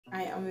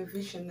I am a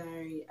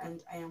visionary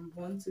and I am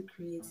born to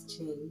create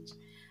change.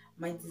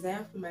 My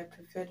desire for my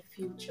preferred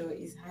future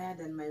is higher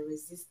than my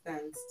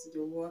resistance to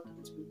the work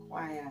it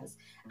requires,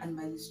 and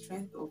by the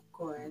strength of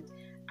God,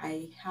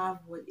 I have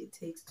what it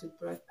takes to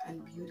birth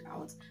and build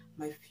out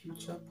my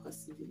future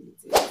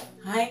possibilities.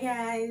 Hi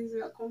guys,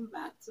 welcome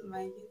back to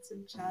my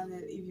YouTube channel.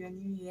 If you're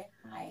new here,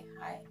 hi.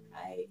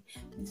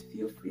 Please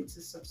feel free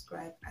to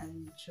subscribe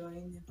and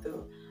join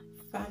the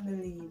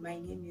family. My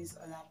name is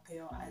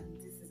Olapeo and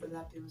this is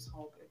Olapeo's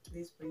Hub, a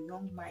place for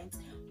young minds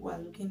who are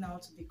looking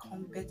out to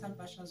become better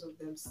versions of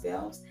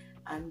themselves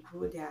and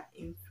grow their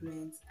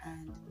influence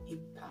and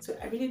impact. So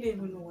I really don't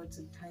even know what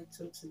to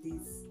title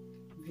today's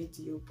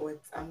video,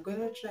 but I'm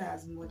gonna try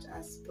as much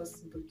as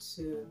possible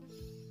to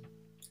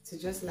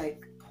just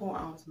like pour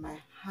out my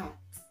heart.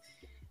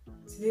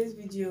 Today's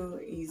video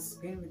is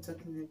going to be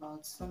talking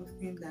about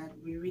something that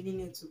we really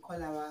need to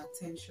call our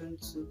attention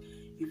to.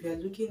 If we are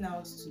looking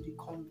out to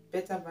become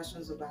better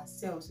versions of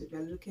ourselves, if we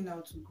are looking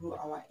out to grow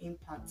our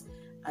impact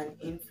and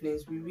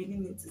influence, we really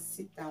need to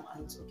sit down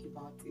and talk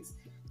about this.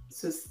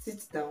 So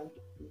sit down,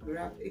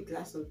 grab a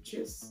glass of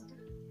juice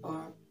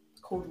or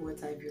cold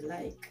water if you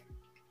like,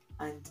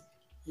 and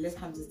let's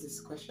have this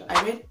discussion.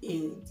 I read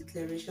a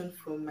declaration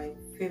from my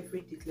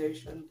favorite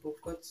declaration book,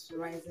 God's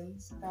Rising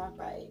Star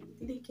by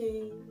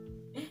DDK.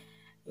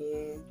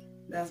 Yeah,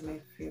 that's my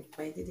favorite,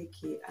 by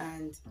DDK,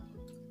 and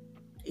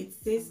it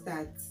says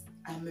that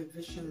I'm a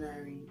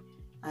visionary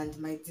and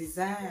my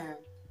desire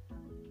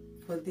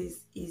for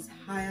this is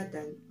higher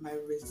than my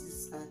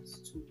resistance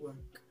to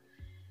work.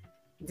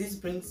 This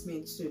brings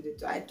me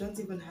to I don't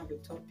even have a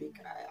topic.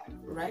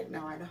 Right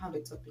now I don't have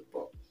a topic,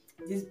 but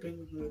this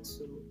brings me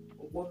to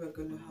what we're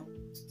going to have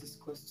to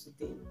discuss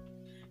today.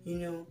 You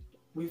know,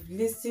 we've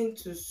listened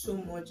to so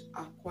much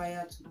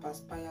acquire to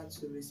perspire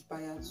to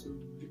respire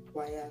to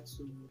require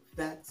to,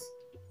 that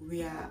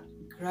we are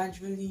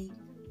gradually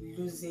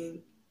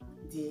losing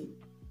the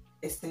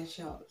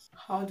essentials.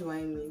 How do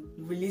I mean?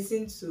 We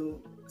listen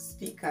to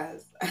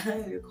speakers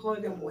and we call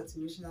them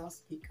motivational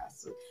speakers.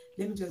 So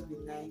let me just be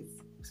nice.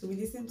 So we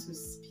listen to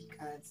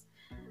speakers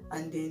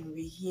and then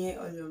we hear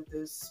all of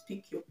those: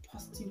 speak your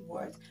positive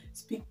words,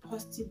 speak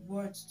positive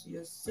words to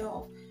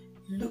yourself,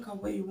 look at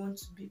where you want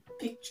to be,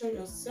 picture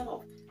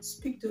yourself,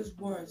 speak those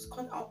words,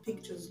 cut out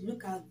pictures,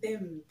 look at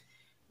them,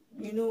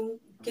 you know,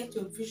 get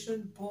your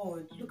vision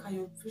board, look at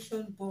your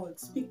vision board,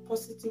 speak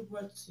positive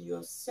words to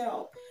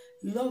yourself,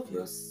 love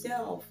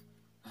yourself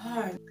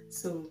hard.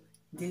 So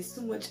there's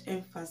so much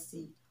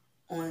emphasis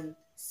on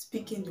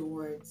speaking the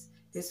words,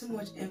 there's so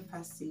much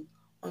emphasis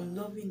on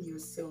loving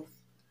yourself,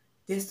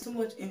 there's so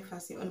much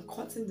emphasis on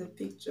cutting the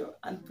picture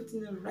and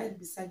putting it right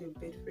beside your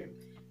bed frame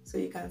so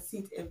you can see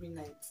it every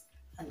night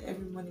and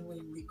every morning when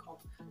you wake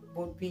up.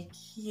 But we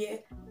hear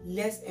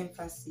less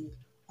emphasis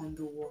on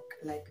the work.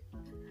 Like,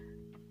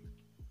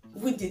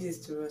 who did this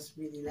to us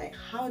really? Like,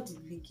 how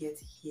did we get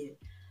here?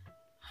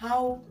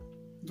 How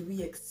do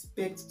we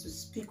expect to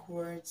speak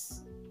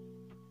words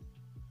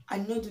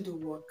and not do the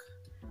work?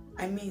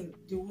 I mean,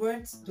 the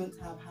words don't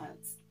have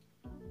hearts.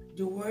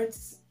 The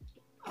words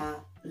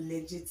are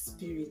legit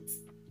spirits.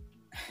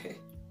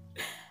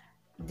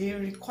 They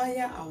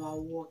require our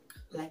work.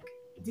 Like,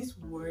 these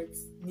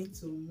words need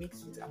to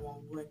mix with our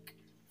work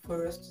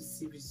for us to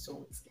see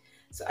results.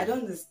 So I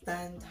don't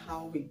understand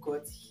how we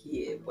got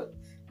here, but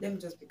let me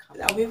just be calm.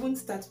 I will even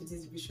start with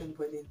this vision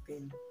boarding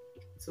thing.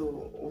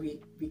 So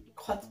we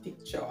cut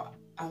picture.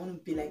 I want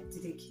to be like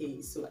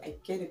DDK, so I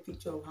get a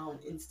picture of her on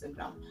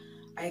Instagram.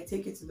 I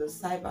take it to the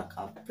cyber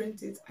cafe, I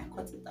print it, I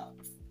cut it out,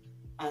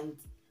 and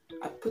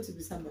I put it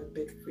beside my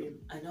bed frame,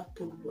 and I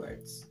put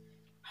words.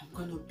 I'm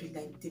gonna be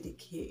like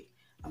DDK.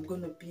 I'm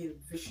gonna be a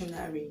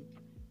visionary.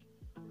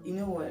 You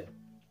know what?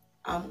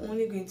 I'm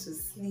only going to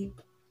sleep,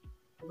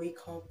 wake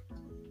up,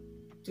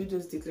 do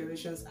those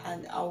declarations,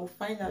 and I will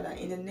find out that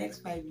in the next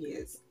 5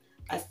 years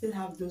I still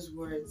have those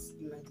words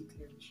in my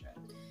declaration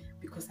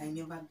because I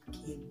never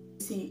became.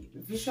 See,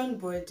 vision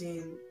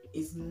boarding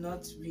is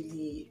not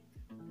really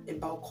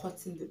about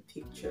cutting the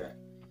picture.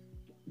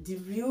 The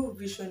real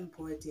vision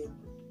boarding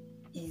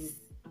is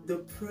the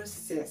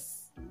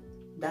process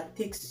that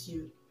takes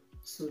you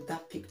to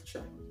that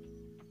picture.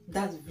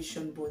 That's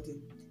vision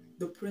boarding.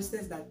 The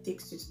process that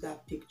takes you to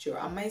that picture.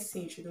 Am I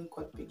saying you shouldn't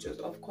cut pictures?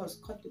 Of course,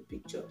 cut the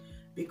picture,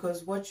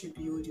 because what you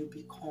behold, you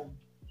become.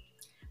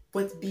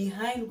 But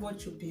behind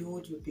what you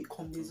behold, you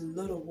become, there's a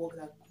lot of work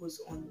that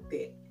goes on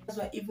there. That's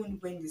why even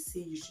when they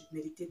say you should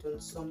meditate on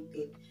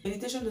something,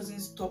 meditation doesn't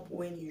stop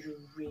when you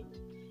read.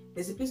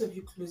 There's a place of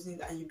you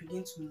closing and you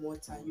begin to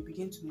mutter, you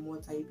begin to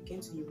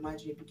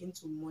imagine, you begin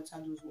to mutter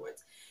those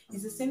words.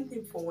 It's the same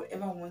thing for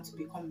whatever I want to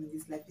become in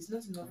this life. It's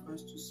not enough for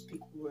us to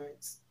speak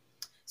words.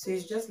 So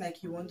it's just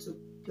like you want to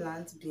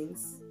plant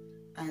beans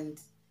and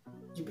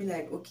you be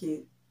like,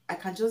 okay, I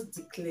can just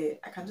declare,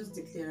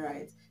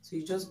 right? So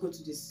you just go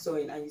to the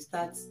soil and you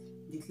start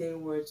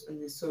declaring words on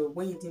the soil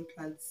when you didn't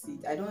plant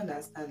seed. I don't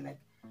understand. Like,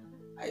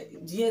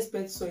 do you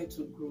expect soil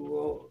to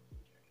grow?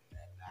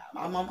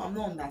 Or I'm not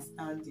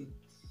understanding.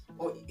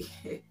 Or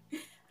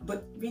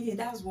but really,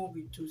 that's what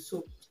we do.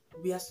 So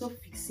we are so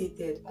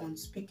fixated on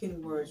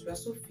speaking words, we are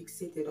so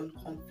fixated on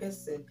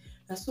confessing,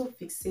 we are so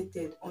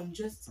fixated on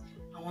just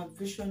our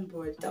vision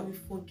board that we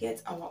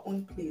forget our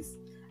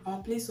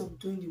place of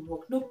doing the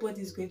work.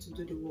 Nobody is going to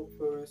do the work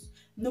for us.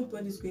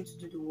 Nobody is going to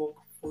do the work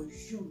for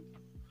you.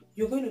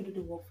 You're going to do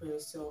the work for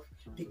yourself,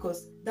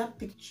 because that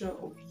picture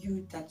of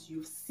you that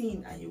you've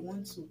seen and you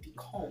want to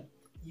become,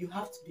 you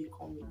have to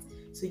become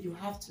it. So you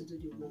have to do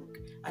the work,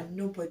 and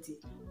nobody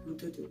will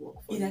do the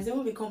work for you. It has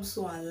even become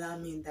so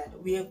alarming that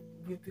we've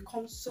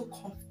become so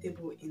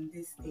comfortable in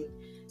this thing.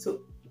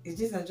 So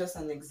this is just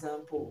an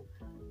example.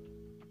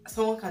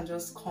 Someone can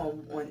just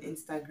come on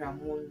Instagram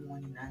one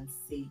morning and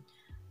say,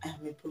 I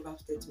am a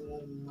Proverbs 31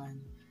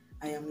 woman.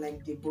 I am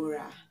like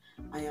Deborah.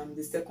 I am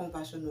the second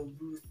version of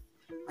Ruth.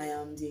 I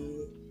am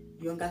the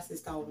younger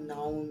sister of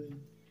Naomi.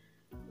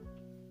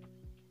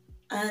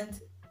 And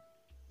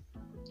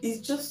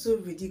it's just so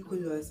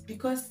ridiculous,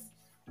 because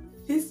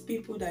these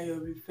people that you're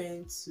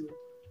referring to,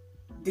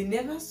 they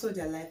never saw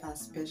their life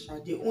as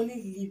special. They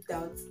only lived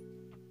out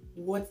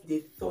what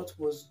they thought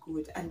was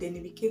good, and then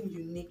it became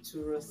unique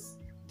to us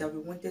that we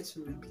wanted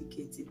to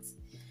replicate it.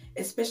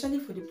 Especially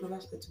for the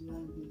Proverbs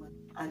 31 woman,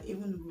 and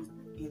even Ruth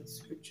in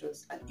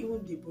scriptures, and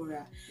even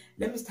Deborah.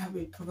 Let me start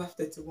with Proverbs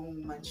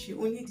 31 woman. She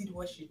only did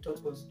what she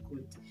thought was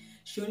good.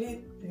 She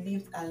only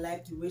lived her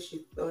life the way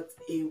she thought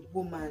a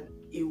woman,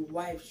 a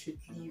wife should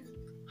live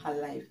her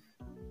life.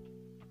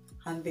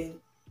 And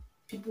then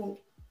people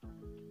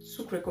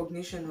took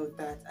recognition of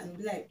that and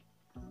be like,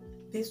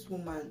 this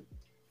woman,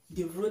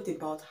 they wrote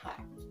about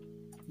her.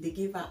 They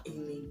gave her a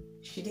name.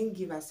 She didn't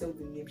give herself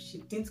the name. She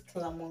didn't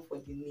clamor for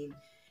the name.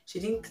 She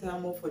didn't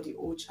clamor for the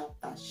old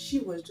chapter. She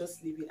was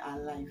just living her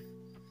life.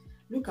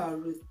 Look at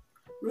Ruth.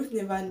 Ruth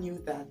never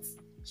knew that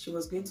she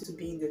was going to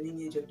be in the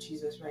lineage of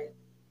Jesus, right?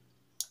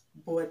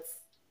 But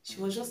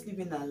she was just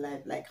living her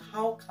life. Like,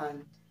 how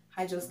can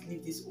I just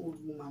leave this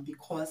old woman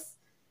because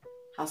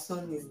her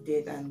son is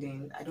dead and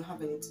then I don't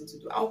have anything to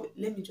do?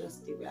 Let me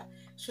just stay with her.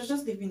 She was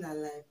just living her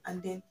life,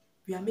 and then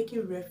we are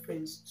making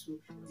reference to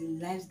the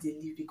lives they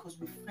live because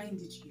we find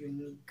it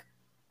unique.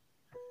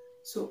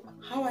 So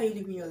how are you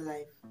living your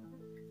life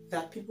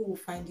that people will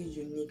find it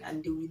unique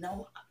and they will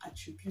now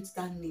attribute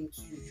that name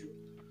to you?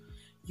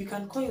 You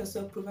can call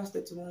yourself Proverbs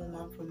 31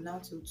 woman from now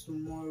till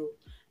tomorrow,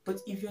 but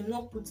if you're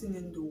not putting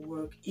in the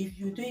work, if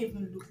you don't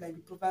even look like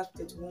the Proverbs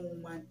 31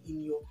 woman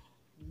in your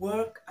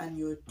work and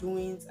your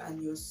doings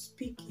and your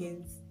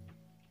speakings,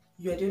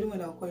 you are the only one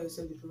that will call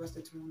yourself the Proverbs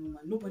 31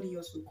 woman. Nobody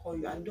else will call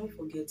you. And don't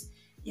forget,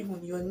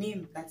 even your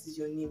name, that is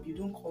your name. You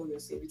don't call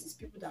yourself. It is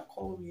people that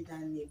call you that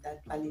name, that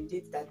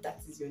validate that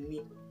that is your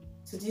name.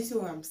 So do you see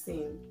what I'm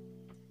saying?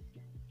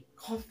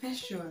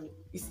 Confession,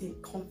 you see,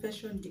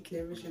 confession,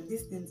 declaration,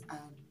 these things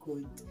are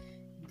good.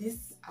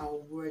 These are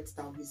words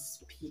that we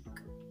speak,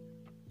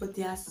 but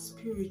they are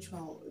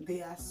spiritual.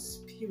 They are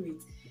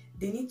spirit.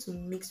 They need to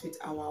mix with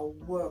our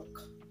work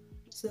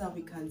so that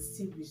we can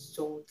see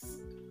results,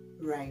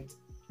 right?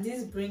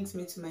 This brings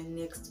me to my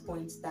next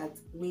point, that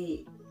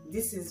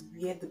this is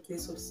where the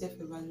place of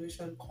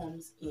self-evaluation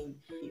comes in.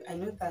 I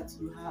know that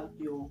you have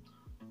your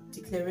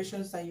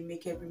declarations that you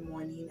make every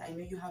morning. I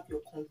know you have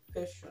your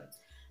confessions.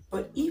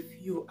 But if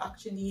you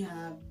actually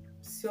have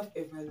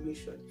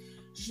self-evaluation,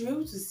 you should be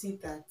able to see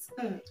that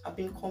I've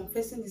been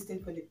confessing this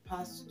thing for the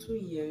past 2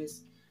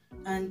 years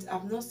and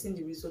I've not seen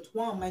the result.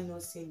 Why am I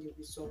not seeing the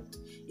result?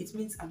 It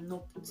means I'm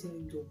not putting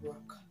in the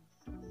work.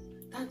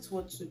 That's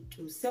what to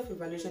do.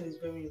 Self-evaluation is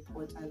very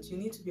important. You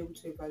need to be able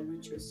to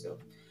evaluate yourself.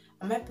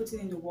 Am I putting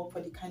in the work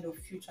for the kind of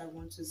future I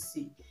want to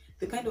see?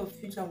 The kind of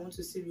future I want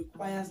to see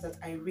requires that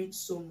I read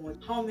so much.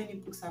 How many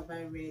books have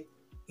I read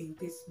in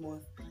this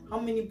month? How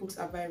many books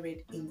have I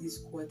read in this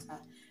quarter?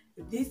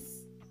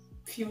 This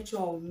future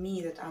of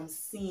me that I'm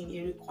seeing,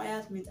 it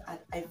requires me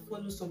that I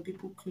follow some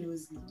people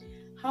closely.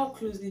 How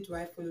closely do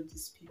I follow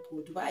these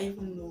people? Do I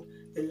even know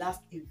the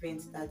last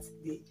event that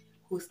they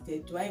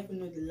hosted? Do I even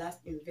know the last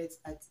event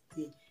that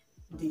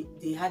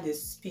they had a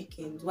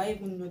speaking? Do I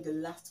even know the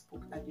last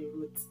book that they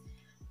wrote?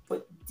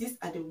 But these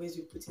are the ways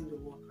we put in the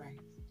work, right?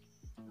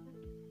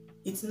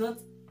 It's not,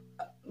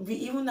 we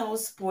even now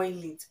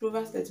spoil it.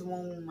 Proverbs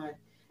 31 woman,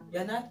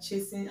 you're not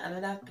chasing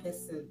another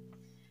person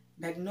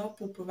that did not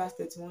put Proverbs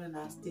 31 on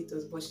her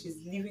status, but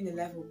she's living the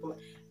life of God.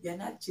 You're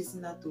not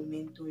chasing her to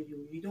mentor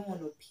you. You don't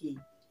want to pay.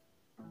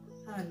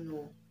 Ah,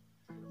 no.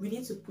 We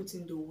need to put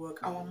in the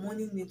work. Our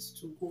money needs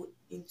to go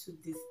into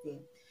this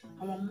thing.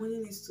 Our money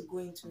needs to go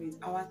into it.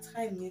 Our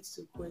time needs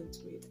to go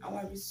into it.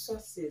 Our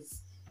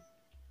resources,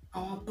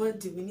 our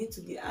body, we need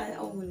to be,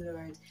 oh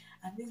Lord.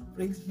 And this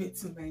brings me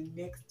to my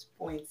next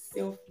point,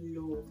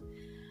 self-love.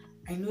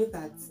 I know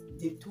that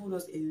they've told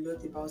us a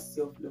lot about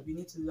self-love. You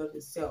need to love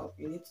yourself.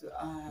 You need to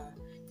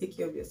take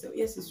care of yourself.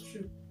 Yes, it's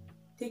true.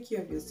 Take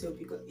care of yourself,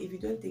 because if you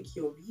don't take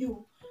care of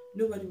you,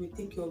 nobody will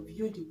take care of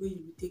you the way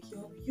you will take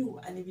care of you.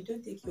 And if you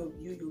don't take care of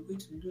you, you're going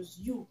to lose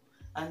you,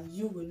 and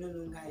you will no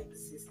longer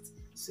exist.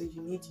 So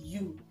you need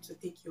you to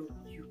take care of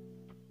you.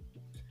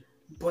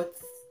 But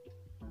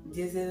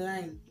there's a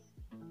line.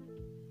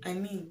 I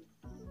mean,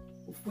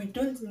 we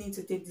don't need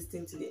to take this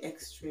thing to the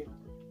extreme.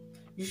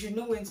 You should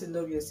know when to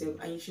love yourself,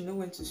 and you should know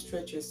when to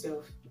stretch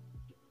yourself.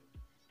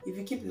 If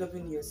you keep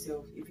loving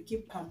yourself, if you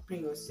keep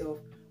pampering yourself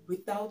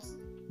without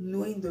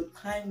knowing the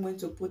time when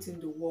to put in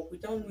the work,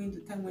 without knowing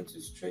the time when to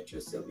stretch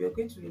yourself, you're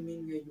going to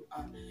remain where you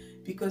are.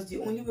 Because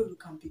the only way we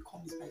can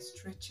become is by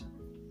stretching.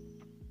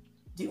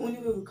 The only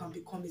way we can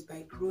become is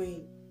by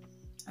growing.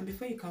 And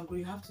before you can grow,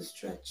 you have to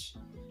stretch.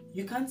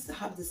 You can't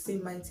have the same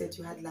mindset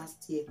you had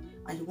last year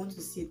and you want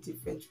to see a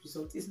different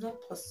result. It's not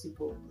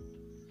possible.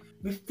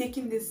 We've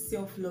taken this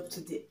self-love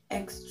to the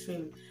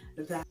extreme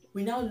that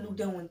we now look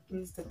down on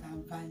things that are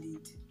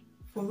valid.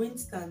 For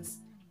instance,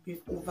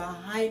 we've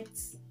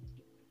overhyped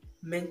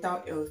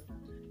mental health.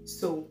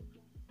 So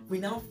we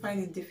now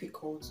find it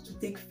difficult to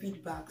take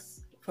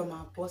feedbacks from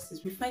our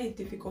bosses. We find it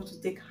difficult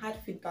to take hard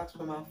feedbacks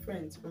from our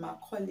friends, from our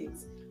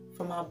colleagues,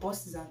 from our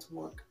bosses at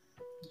work,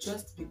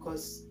 just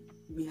because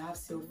we have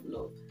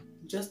self-love,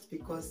 just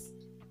because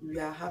we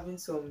are having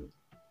some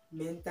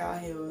mental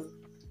health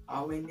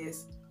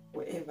awareness,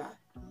 whatever.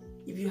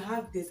 If you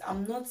have this,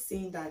 I'm not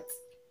saying that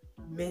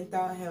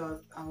mental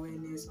health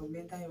awareness or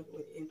mental health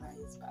whatever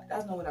is bad.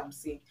 That's not what I'm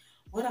saying.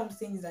 What I'm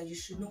saying is that you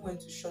should know when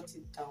to shut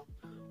it down.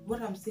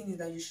 What I'm saying is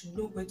that you should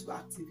know when to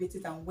activate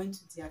it and when to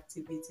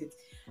deactivate it.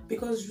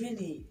 Because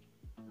really,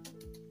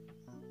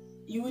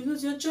 you will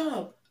lose your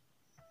job.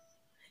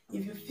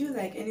 If you feel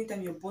like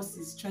anytime your boss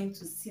is trying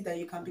to see that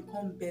you can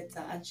become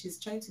better and she's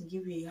trying to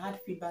give you a hard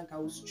feedback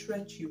that will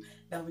stretch you,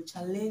 that will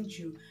challenge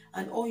you,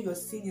 and all you're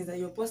seeing is that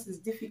your boss is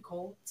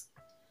difficult,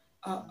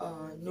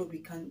 no, you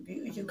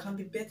can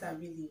be better,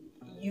 really.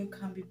 You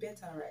can be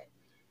better, right?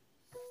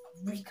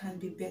 We can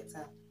be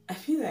better. I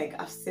feel like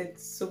I've said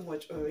so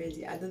much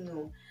already. I don't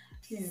know.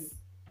 Please,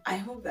 I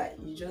hope that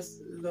you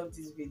just love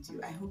this video.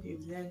 I hope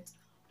you've learned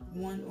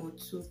one or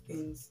two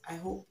things. I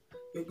hope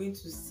you're going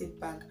to sit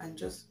back and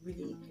just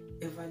really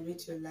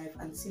evaluate your life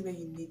and see where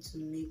you need to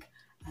make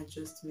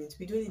adjustments.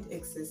 We don't need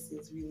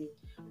excesses, really.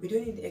 We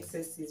don't need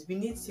excesses. We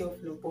need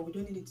self-love, but we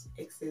don't need it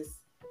in excess.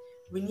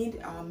 We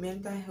need our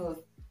mental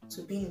health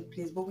to be in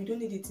place, but we don't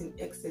need it in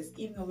excess.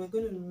 If not, we're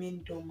going to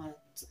remain dormant.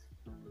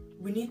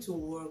 We need to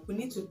work. We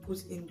need to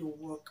put in the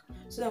work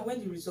so that when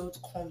the result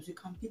comes, we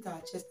can beat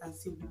our chest and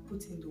say we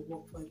put in the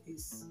work for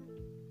this.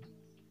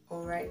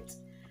 All right.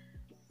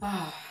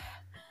 Ah,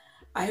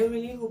 I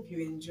really hope you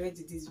enjoyed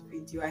this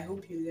video. I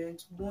hope you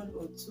learned one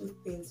or two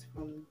things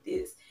from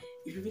this.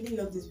 If you really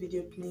love this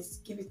video,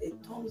 please give it a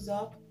thumbs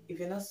up. If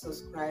you're not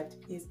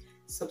subscribed, please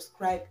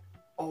subscribe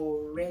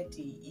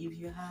already. If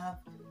you have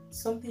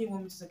something you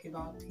want me to talk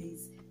about,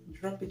 please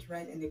drop it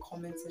right in the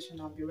comment section.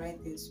 I'll be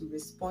right there to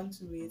respond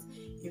to it.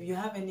 If you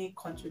have any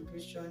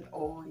contribution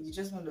or you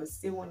just want to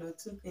say one or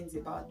two things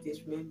about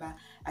this, remember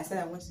I said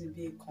I want it to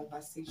be a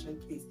conversation.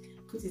 Please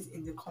put it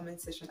in the comment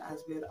section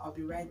as well. I'll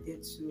be right there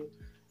to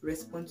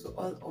respond to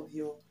all of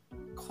your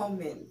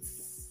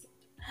comments.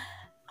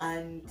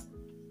 And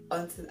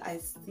until I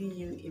see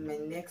you in my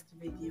next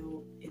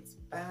video, it's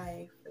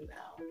bye for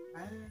now.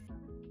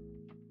 Bye.